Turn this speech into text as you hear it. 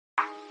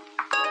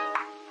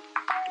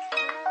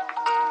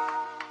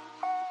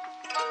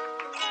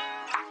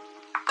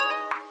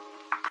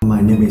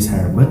is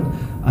Herbert.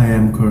 I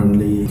am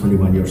currently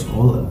 21 years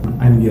old.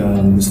 I'm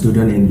a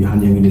student in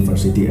Hanyang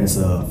University as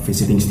a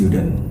visiting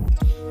student.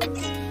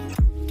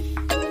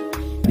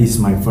 This is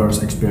my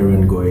first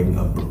experience going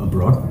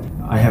abroad.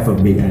 I have a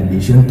big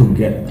ambition to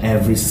get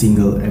every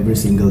single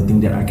thing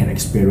that I can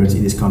experience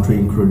in this country,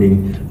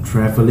 including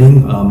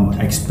traveling,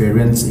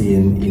 experience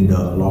in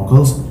the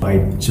locals.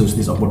 I chose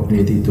this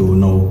opportunity to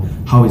know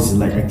how it's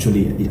like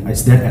actually,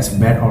 is that as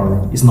bad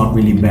or it's not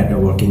really bad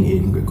working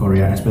in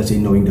Korea, especially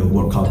knowing the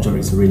work culture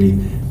is really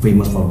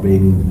famous for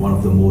being one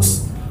of the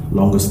most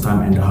longest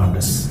time and the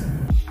hardest.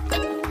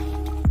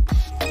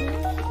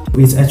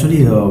 It's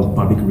actually a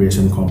public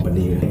relation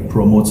company. It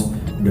promotes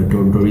the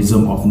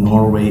tourism of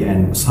Norway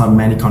and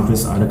many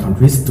countries, other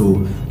countries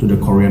to the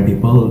Korean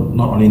people.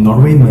 Not only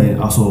Norway,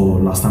 but also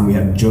last time we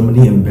had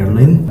Germany and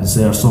Berlin.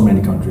 There are so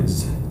many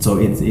countries. So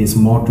it is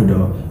more to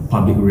the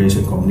public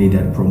relation company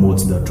that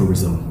promotes the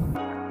tourism.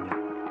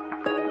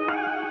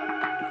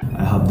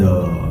 I help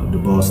the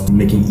boss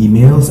making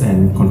emails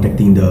and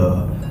contacting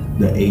the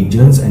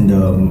agents and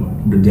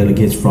the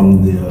delegates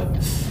from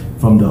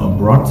the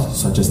abroad,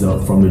 such as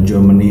from the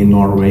Germany,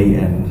 Norway,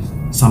 and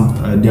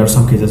there are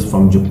some cases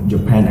from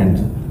Japan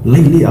and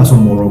lately also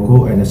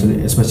Morocco, and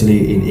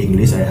especially in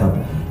English. I help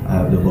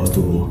the boss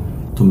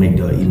to make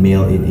the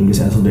email in English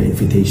and also the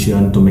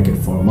invitation to make it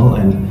formal,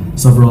 and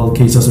several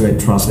cases where I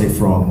translate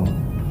from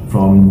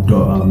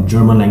the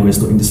German language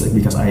to English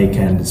because I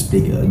can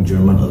speak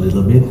German a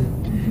little bit,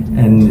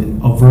 and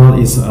overall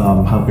is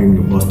helping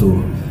the boss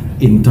to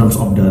in terms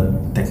of the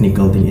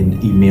technical thing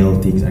in email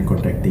things and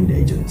contacting the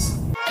agents.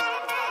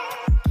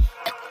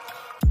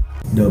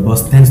 The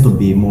boss tends to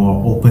be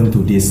more open to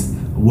this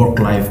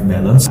work-life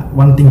balance.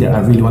 One thing that I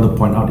really want to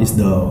point out is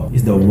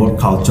the work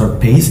culture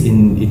pace.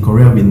 In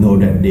Korea, we know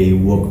that they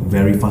work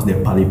very fast,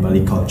 they're pali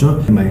culture.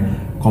 In my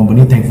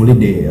company, thankfully,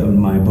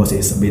 my boss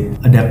is a bit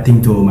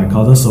adapting to my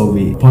culture, so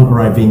upon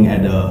arriving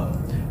at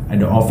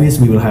the office,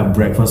 we will have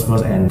breakfast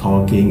first and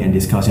talking and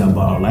discussing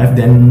about our life.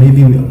 Then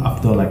maybe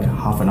after like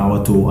half an hour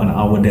to an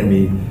hour, then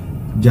we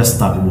just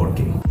start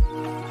working.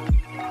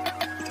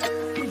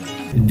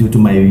 Due to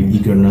my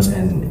eagerness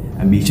and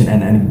ambition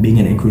and being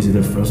an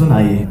inquisitive person,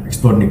 I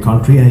explored the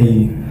country.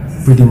 I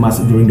pretty much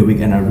during the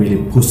weekend I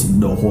really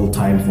pushed the whole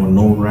time for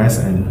no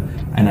rest, and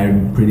I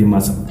pretty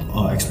much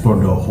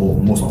explored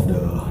most of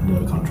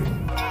the country.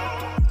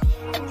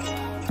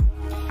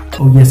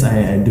 Oh yes,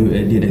 I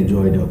did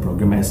enjoy the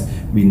program, as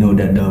we know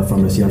that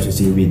from the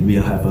CRCC we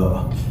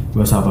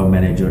also have a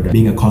manager that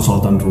being a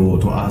consultant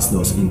to ask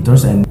those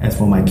interns, and as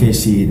for my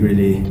case, she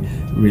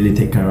really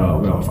take care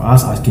of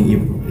us, asking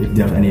if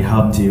there's any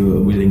help she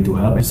willing to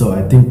help. So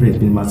I think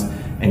pretty much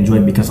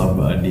enjoyed because of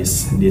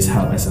this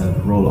help as a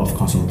role of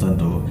consultant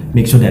to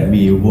make sure that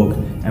we work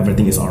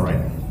everything is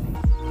alright.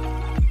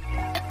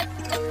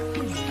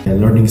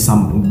 Learning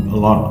a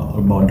lot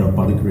about the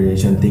public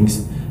relation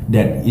things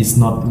that is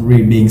not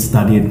really being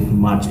studied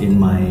much in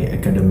my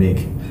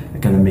academic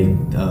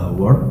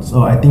work.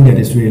 So I think that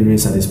is really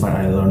satisfied.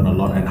 I learned a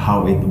lot and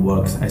how it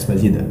works,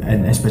 especially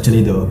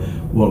the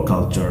work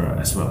culture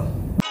as well.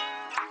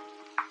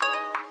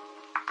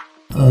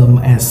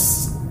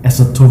 As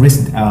a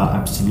tourist,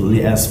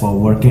 absolutely. As for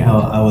working,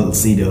 I will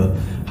see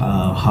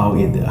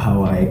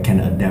how I can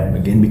adapt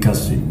again,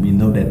 because we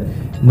know that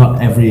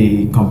not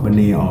every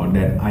company or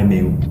that I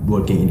may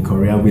working in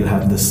Korea will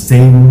have the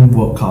same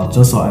work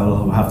culture, so I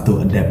will have to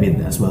adapt it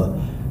as well.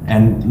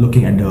 And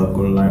looking at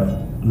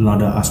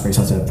other aspects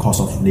such as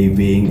cost of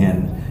living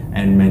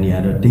and many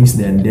other things,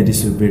 then that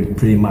is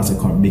pretty much a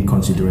big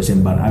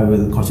consideration, but I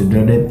will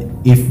consider that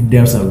if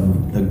there's a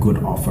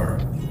good offer.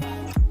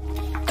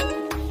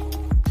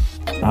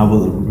 I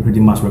will pretty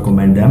much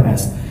recommend them,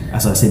 as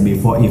I said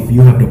before, if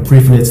you have the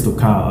privilege to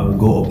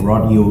go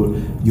abroad,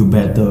 you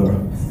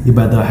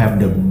better have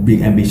the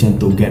big ambition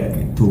to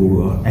get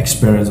to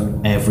experience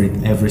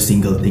every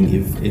single thing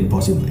if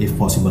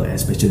possible,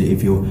 especially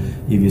if you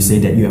say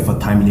that you have a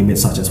time limit,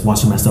 such as one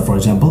semester, for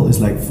example, it's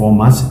like 4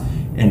 months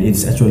and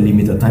it's actually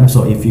limited time.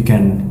 So if you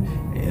can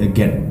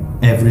get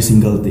every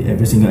single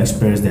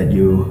experience that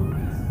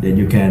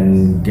you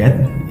can get,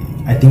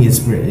 I think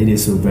it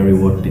is very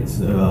worth it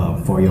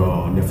for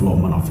your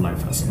development of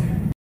life as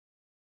well.